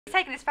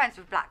taken his friends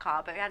with black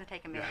car, but he hadn't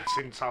taken me.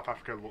 Yeah, in South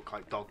Africa look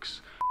like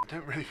dogs. I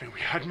don't really think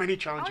we had many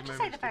challenging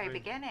moments. I'll just say the very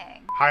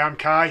beginning. Hi, I'm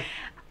Kai.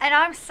 And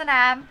I'm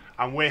Sanam.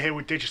 And we're here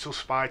with Digital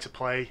Spy to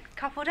play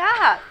Coupled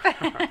Up. Okay,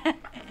 I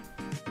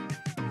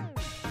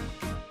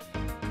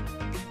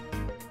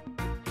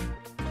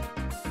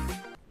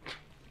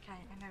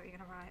know what you're going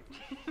to write.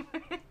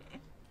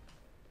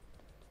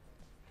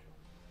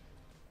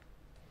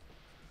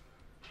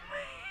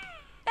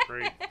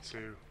 3,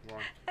 2,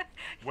 1.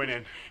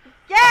 Winning.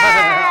 Yeah!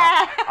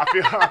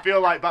 I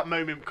feel like that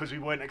moment, because we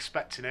weren't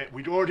expecting it.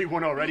 We'd already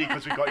won already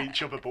because we got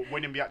each other, but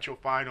winning the actual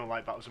final,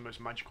 like, that was the most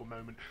magical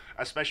moment,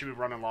 especially with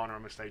Ron and Lana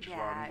on the stage as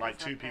well. And, like,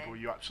 two people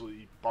you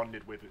absolutely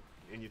bonded with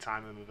in your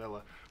time in the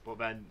villa, but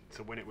then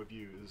to win it with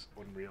you is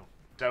unreal.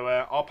 So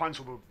our plans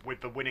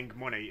with the winning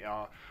money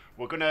are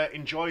we're going to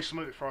enjoy some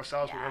of it for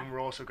ourselves, but then we're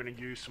also going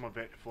to use some of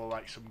it for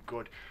like some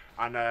good.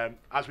 And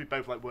as we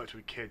both like worked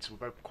with kids, we're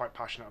both quite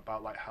passionate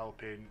about like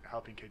helping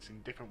kids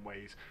in different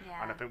ways.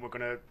 Yeah. And I think we're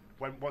going to,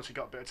 once we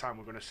got a bit of time,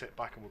 we're going to sit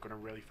back and we're going to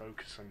really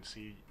focus and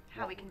see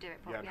how we can do it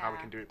properly. Yeah, and how we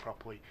can do it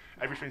properly.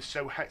 Yeah. Everything's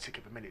so hectic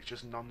at the minute, it's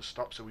just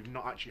non-stop, so we've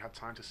not actually had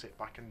time to sit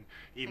back and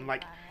even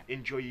like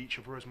enjoy each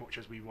other as much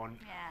as we want.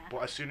 Yeah.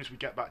 But as soon as we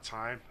get back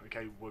time,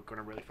 okay, we're going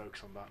to really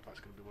focus on that. That's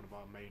going to be one of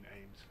our main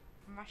aims.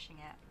 I'm rushing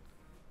it.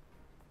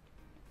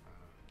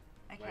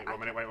 Okay, wait one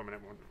minute. Wait 1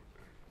 minute.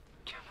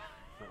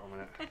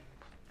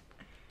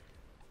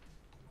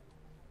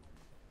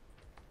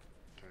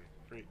 Okay,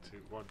 3, 2,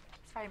 1.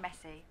 It's very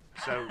messy.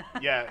 So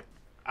yeah,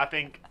 I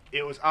think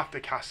it was after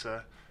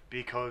Casa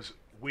because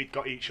we'd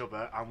got each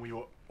other and we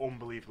were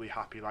unbelievably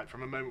happy. Like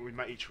from the moment we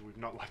met each other, we've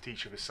not left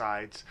each other's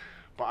sides.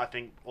 But I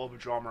think all the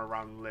drama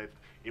around Liv,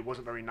 it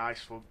wasn't very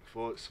nice for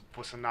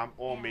Sanam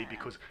or me,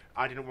 because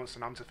I didn't want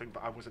Sanam to think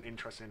that I wasn't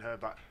interested in her,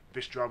 that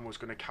this drama was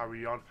going to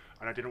carry on,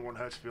 and I didn't want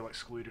her to feel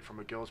excluded from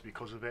the girls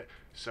because of it.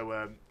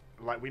 So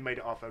like we made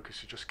it our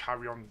focus to just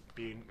carry on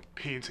being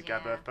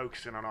together,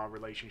 focusing on our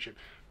relationship,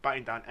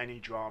 batting down any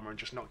drama and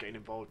just not getting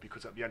involved,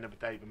 because at the end of the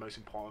day, the most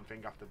important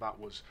thing after that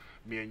was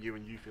me and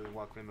you feeling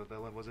welcome in the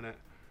villa, wasn't it?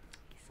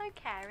 He's so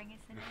caring,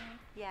 isn't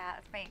he? Yeah,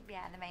 that's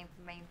the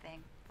main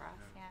thing for us.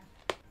 Yeah.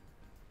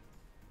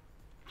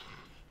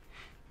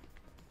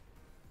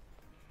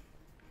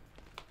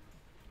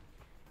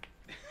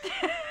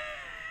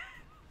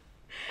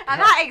 And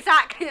that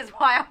exactly is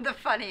why I'm the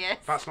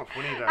funniest. That's not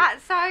funny though.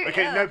 That's so.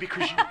 Okay, no,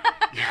 because you.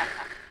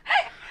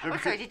 No,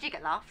 sorry, did you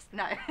get laughs?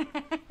 No.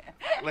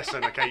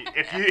 Listen, okay,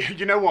 if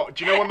you know what?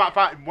 Do you know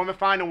when the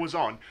final was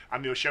on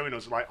and they were showing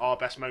us like our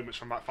best moments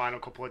from that final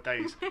couple of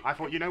days? I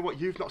thought, you know what?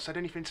 You've not said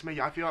anything to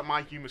me. I feel like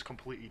my humour's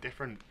completely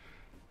different.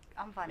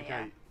 I'm funny.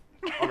 Okay.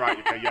 All right.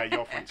 Okay. Yeah,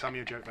 you're funny. Tell me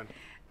a joke then.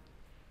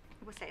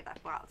 We'll save that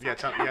for outside.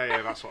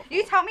 Yeah. That's what.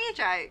 You tell me a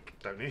joke.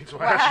 Don't need to.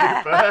 I asked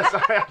you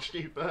first. I asked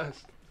you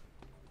first.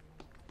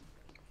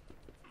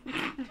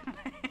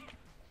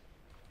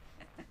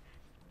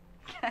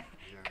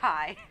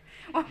 Kai.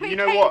 You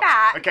know what?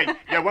 Okay,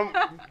 yeah. When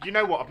you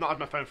know what? I've not had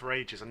my phone for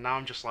ages, and now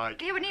I'm just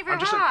like. Yeah, neither I'm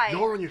just like,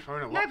 you're on your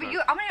phone a lot. No, but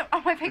I'm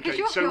on my phone because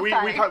you're so on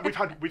your phone.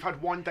 we've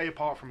had 1 day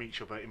apart from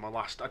each other in my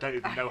last. I don't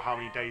even know how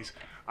many days,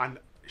 and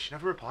she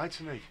never replied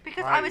to me.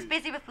 Because I was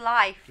busy with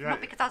life, not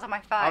because I was on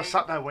my phone. I was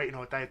sat there waiting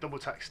all day. Double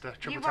text her,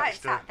 triple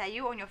text her. You weren't sat there.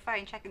 You were on your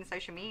phone checking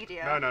social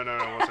media. No,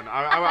 I wasn't.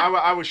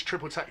 I was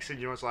triple texting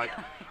you. I was like,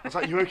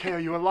 you okay? Are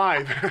you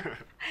alive?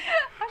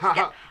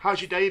 How's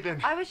your day been?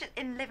 I was just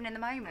living in the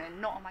moment,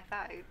 not on my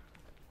phone.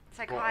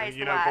 So Kai is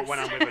the worst. But when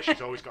I'm with her,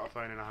 she's always always got a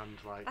phone in her hand.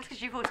 Like. That's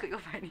because you've always got your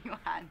phone in your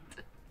hand.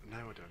 No,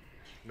 I don't.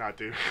 No, I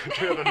do.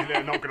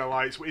 I'm not gonna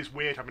lie. It's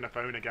weird having a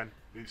phone again.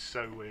 It's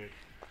so weird.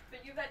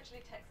 But you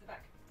eventually text her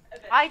back.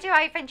 I do.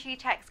 I eventually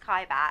text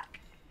Kai back.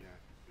 Yeah.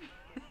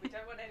 We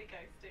don't want any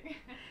ghosting.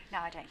 No,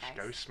 I don't ghost.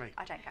 She ghosts me.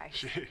 I don't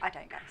ghost. I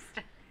don't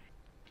ghost.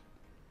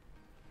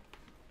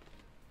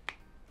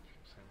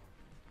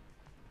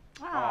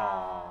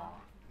 Aww.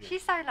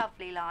 She's so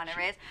lovely, Lana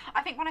is.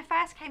 I think when I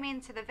first came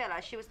into the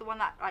villa, she was the one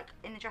that, like,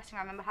 in the dressing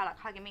room, I remember her, like,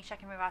 hugging me,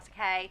 checking me if I was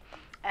okay.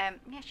 And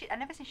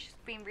ever since she's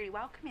been really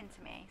welcoming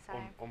to me, so.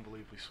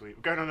 Unbelievably sweet.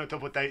 We're going on a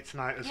double date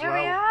tonight as well. Yeah,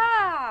 we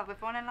are,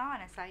 with Ron and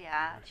Lana, so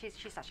yeah, she's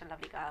such a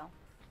lovely girl.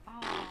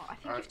 Oh, I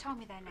think you've told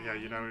me their name. Yeah,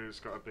 you know who it's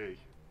got to be.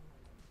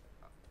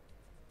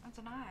 I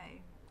don't know.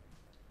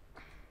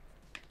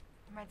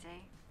 I'm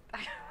ready.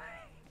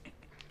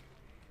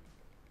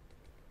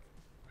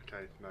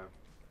 Okay, no.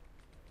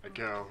 A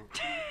girl.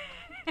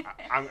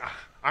 I'm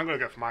gonna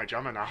go for my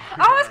jammer now. Oh,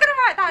 I was gonna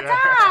write that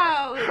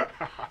down.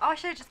 Oh, I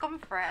should have just gone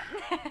for it.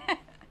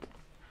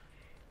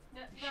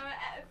 No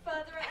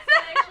further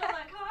explanation on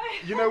that,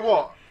 Kai. You know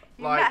what?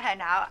 You met her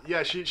now.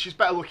 Yeah, she's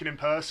better looking in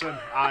person,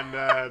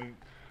 and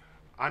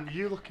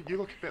you look a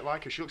bit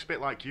like her. She looks a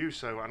bit like you.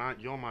 So, and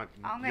you're my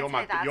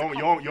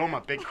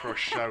big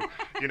crush. So,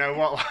 you know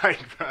what? Like,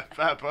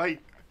 fair play.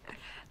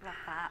 Love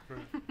that.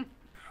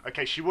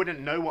 Okay, she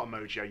wouldn't know what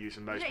emoji I use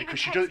the most because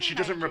she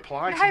doesn't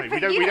reply no, to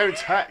me. We don't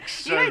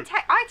text. So.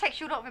 I text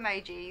you a lot of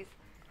emojis,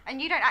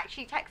 and you don't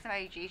actually text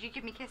emojis. You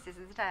give me kisses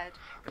instead.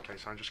 Okay,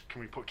 so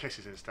can we put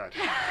kisses instead?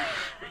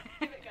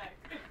 Give it a go.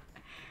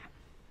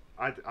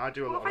 I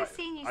do a What lot have of I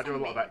seen you I do a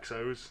send lot me? of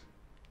XOs.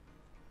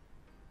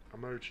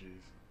 Emojis.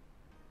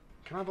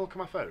 Can I have a look at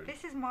my phone?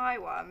 This is my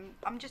one.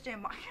 I'm just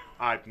doing my.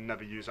 I've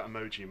never used that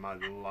emoji in my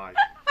life.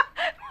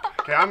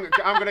 Okay, I'm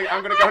gonna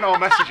go on all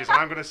messages and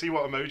I'm gonna see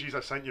what emojis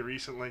I've sent you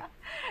recently.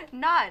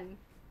 None.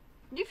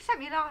 You've sent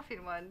me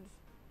laughing ones.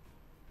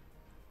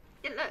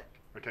 Yeah, look.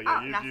 Okay, yeah,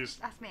 Oh, you've that's,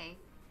 used. that's me.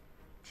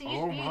 So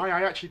Oh my!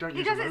 I actually don't He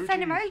use doesn't emojis.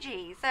 send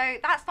emojis, so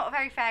that's not a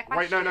very fair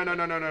question. Wait,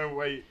 no,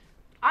 wait.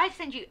 I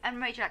send you an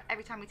emoji like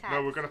every time we text.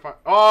 No, we're gonna find.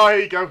 Oh, here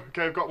you go.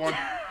 Okay, I've got one.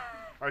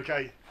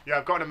 Okay, yeah,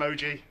 I've got an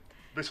emoji.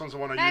 This one's the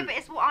one I use. No, but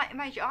it's what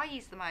emoji I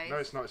use the most. No,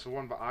 it's not. It's the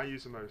one that I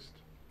use the most.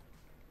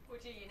 We'll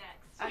do you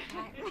next.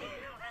 Okay.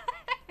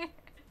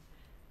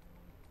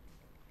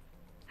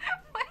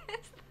 What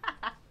is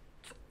that?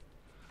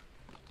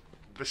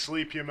 The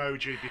sleepy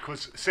emoji,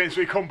 because since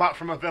we come back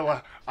from a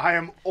villa, I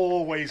am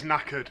always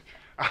knackered.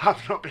 I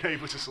have not been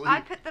able to sleep. I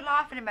put the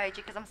laughing emoji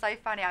because I'm so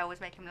funny. I always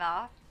make him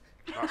laugh.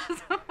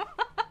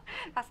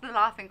 That's the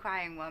laughing,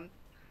 crying one.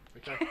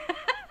 Okay.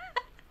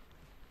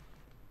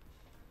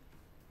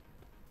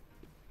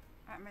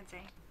 I'm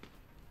ready.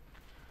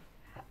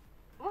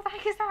 What the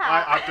heck is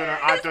that?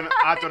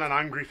 I've done an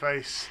angry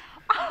face.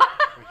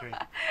 Okay.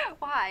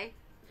 Why?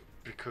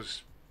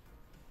 Because.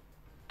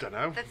 Don't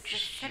know. That's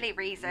just a silly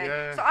reason.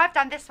 Yeah. So I've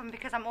done this one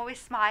because I'm always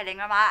smiling.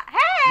 I'm like,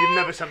 hey! You've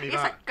never sent me It's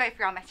that. like, go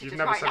through our messages You've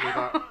never right sent me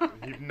now. that.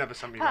 You've never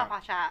sent me Pull up that.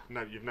 our chat.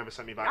 No, you've never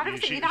sent me that. I haven't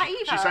sent you that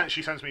either.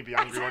 She sends me the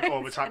angry one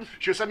all the time.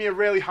 She'll send me a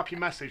really happy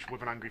message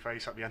with an angry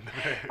face at the end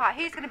of it. Right,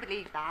 who's going to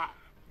believe that?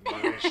 No,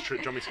 it's true.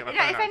 Do you want me to get my You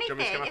know, phone if out? Do you want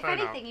me to get my anything,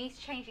 phone out? you need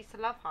to change these to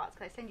love hearts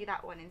because I send you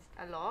that one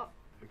a lot.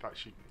 In fact,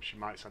 she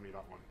might send me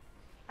that one.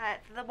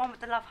 The one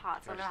with the love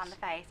hearts all Yes. around the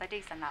face. I do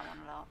send that one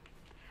a lot.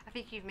 I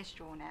think you've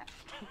misdrawn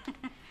it.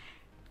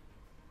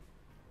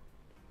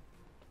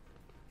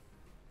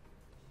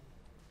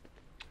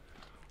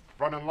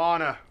 Ron and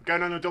Lana,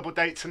 going on a double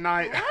date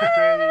tonight.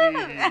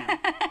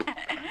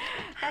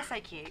 They're so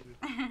cute.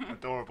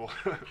 Adorable.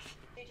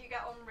 Did you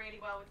get on really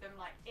well with them,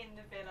 like in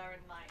the villa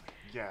and like?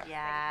 Yeah.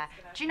 Yeah.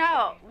 Do you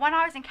know what? When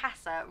I was in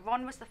Casa,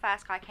 Ron was the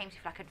first guy I came to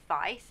for like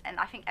advice, and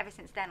I think ever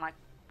since then, like,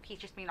 he's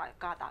just been like,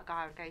 God, that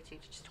guy I would go to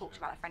just talk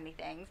about like friendly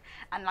things.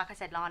 And like I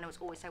said, Lana was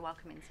always so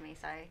welcoming to me.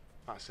 So.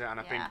 That's it, and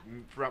I Yeah.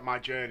 think throughout my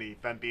journey,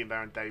 them being there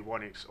on day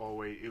one, it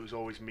was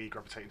always me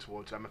gravitating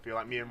towards them. I feel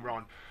like me and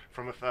Ron,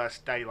 from the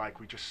first day,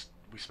 like we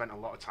spent a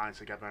lot of time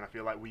together, and I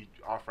feel like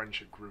our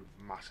friendship grew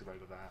massive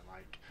over there.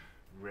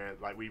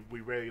 Like we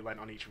really lent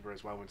on each other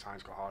as well when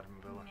times got hard in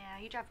the villa. Yeah,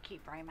 you do have a cute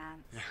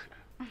bromance.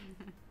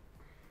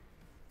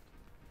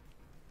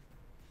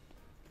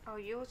 Oh,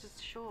 yours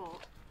is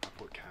short. I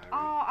put caring.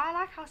 Oh, I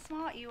like how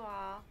smart you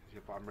are.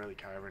 Yeah, but I'm really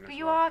caring But as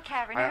you well. are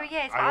caring. No, he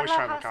is. But I always love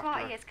try and how look after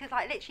smart her. he is because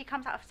like literally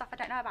comes out of stuff I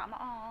don't know about. I'm like,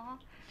 oh.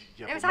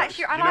 Yeah, It but was no,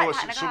 actually I you know like what,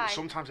 that in a guy.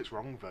 sometimes it's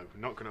wrong though.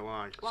 I'm not gonna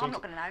lie. Well, I'm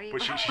not gonna know either.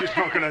 But she's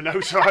not gonna know,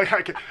 so I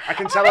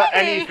can tell her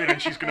anything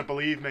and she's gonna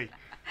believe me.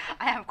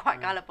 I am quite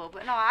gullible,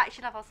 but no, I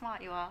actually love how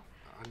smart you are.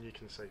 And you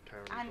can say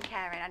caring. as And well.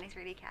 caring, and he's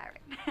really caring.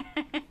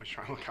 I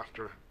try and look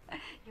after her.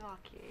 You are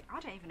cute. I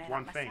don't even know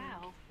One that thing.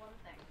 myself. One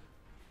thing.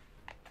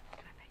 Can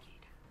I beg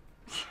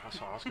you? That's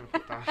what I was gonna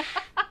put down.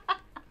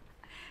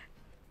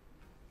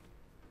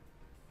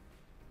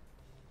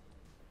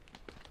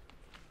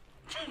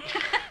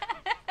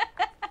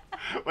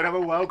 We'd have a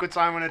well good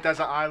time on a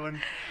desert island.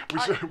 We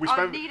I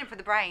spent need him for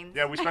the brains.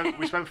 yeah we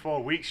spent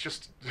 4 weeks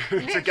just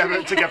together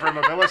in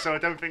a villa. So I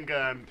don't think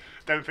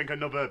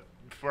another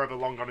forever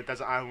long on a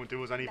desert island would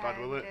do us any bad,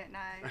 will it?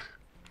 No.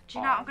 Do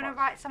you know, I'm going to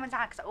write someone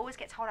down because I always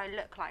get told I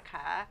look like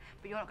her,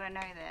 but you're not going to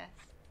know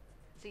this.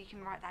 So you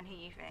can write down who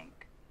you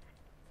think.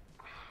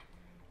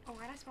 Oh,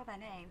 how do I spell their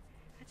name?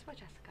 How do I spell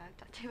Jessica?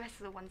 Like 2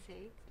 S's or 1 C?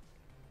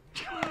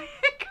 Oh my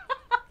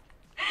God.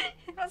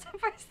 You're not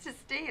supposed to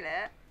steal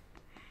it.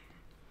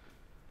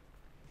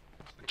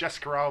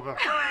 Jessica Alba.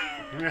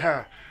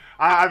 Yeah.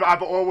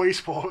 I've always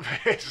thought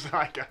this.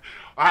 Like,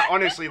 I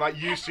honestly, like,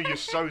 you two, you're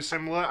so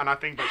similar, and I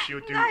think that she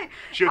would do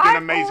an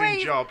amazing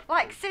always, job.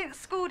 Like, since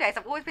school days,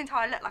 I've always been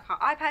told I look like her.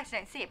 I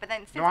personally don't see it, but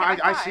then since No,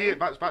 I see it.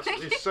 That's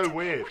it's so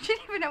weird. You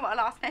didn't even know what her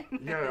last name is.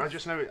 Yeah, I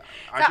just know it.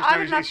 So I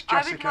would it's Jessica.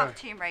 I would love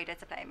Tomb Raider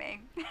to play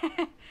me.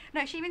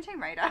 No, she even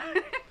Tomb Raider.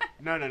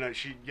 No.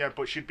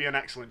 But she'd be an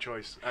excellent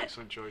choice.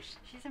 Excellent choice.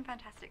 She's in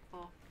Fantastic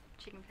Four.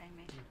 She can play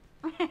me.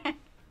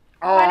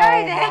 Oh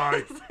I know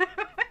this.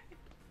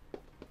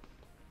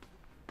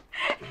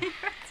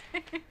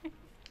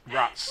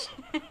 Rats.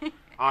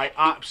 I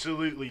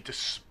absolutely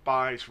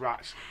despise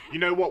rats. You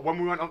know what? When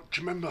we went on,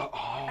 do you remember? Oh.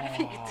 I don't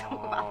think you talk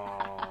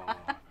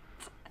about that.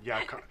 Yeah.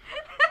 I can't,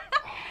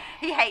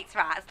 He hates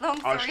rats. Long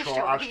I was story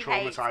short, he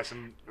hates traumatised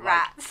and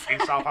rats. in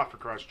South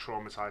Africa. I was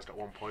traumatised at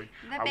one point.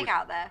 They're big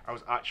out there. I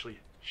was actually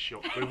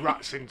shook. The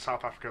rats in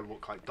South Africa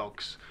look like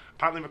dogs.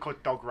 Apparently, they're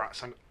called dog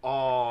rats, and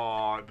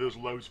there was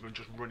loads of them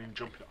just running,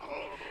 jumping.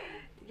 Oh.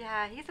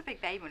 Yeah, he's a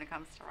big baby when it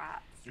comes to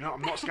rats. You know,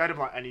 I'm not scared of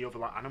like any other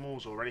like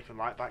animals or anything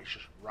like that. It's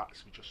just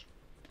rats. We just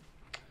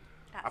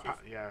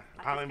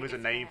Apparently, there's a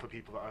name for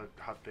people that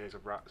have fears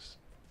of rats.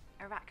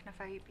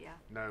 Arachnophobia.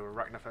 No,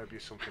 arachnophobia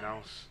is something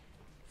else.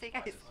 So he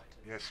goes.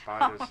 Yeah,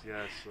 spiders.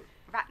 Yes.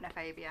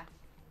 Arachnophobia.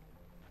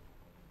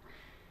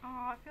 Oh,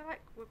 I feel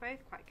like we're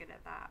both quite good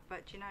at that,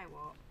 but do you know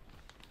what?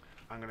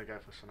 I'm gonna go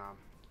for Sanam,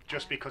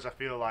 just because I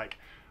feel like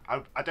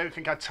I don't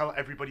think I'd tell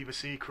everybody the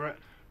secret,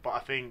 but I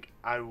think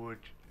I would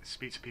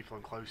speak to people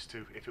I'm close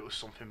to if it was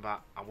something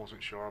that I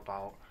wasn't sure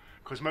about.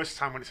 Because most of the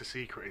time when it's a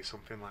secret, it's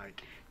something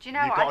like, do you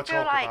know you've what? got I to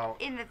feel talk like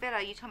about. in the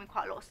villa you told me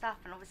quite a lot of stuff,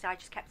 and obviously I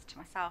just kept it to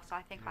myself, so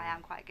I think I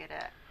am quite good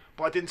at.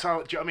 But I didn't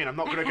tell. Do you know what I mean? I'm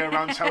not going to go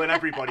around telling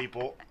everybody,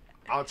 but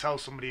I'll tell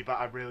somebody that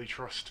I really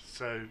trust.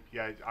 So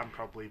yeah, I'm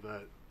probably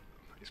the.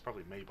 It's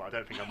probably me, but I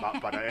don't think I'm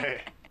that bad at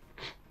it.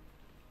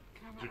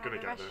 You're gonna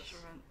get this.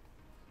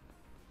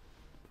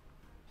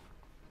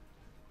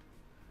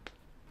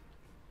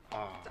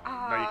 Oh,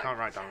 no, you can't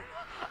write down.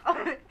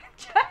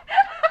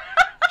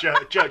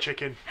 Jerk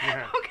chicken.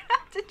 Yeah. I'm gonna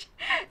have to.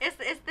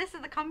 This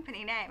is the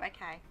company name,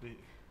 okay?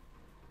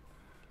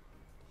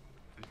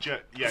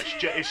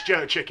 It's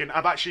jerk chicken.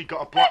 I've actually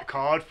got a black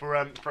card for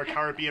a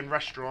Caribbean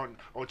restaurant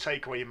or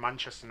takeaway in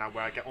Manchester now,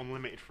 where I get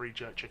unlimited free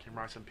jerk chicken,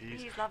 rice and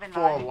peas He's loving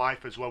for life.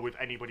 life as well with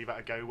anybody that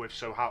I go with.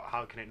 So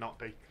how can it not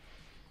be?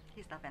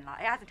 He's loving life.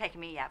 It hasn't taken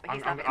me yet, but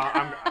he's I'm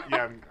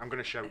going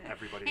to show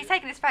everybody. He's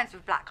taken his friends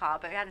with black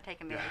card, but he hasn't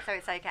taken me, so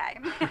it's okay.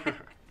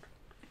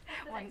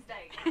 The next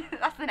date.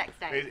 That's the next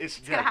day. It's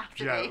yeah, gonna have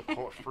to be.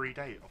 Yeah, free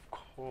date, of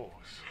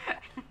course.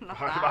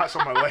 That. That's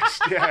on my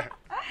list. Yeah.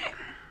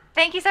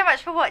 Thank you so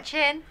much for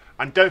watching.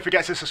 And don't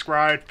forget to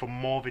subscribe for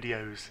more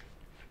videos.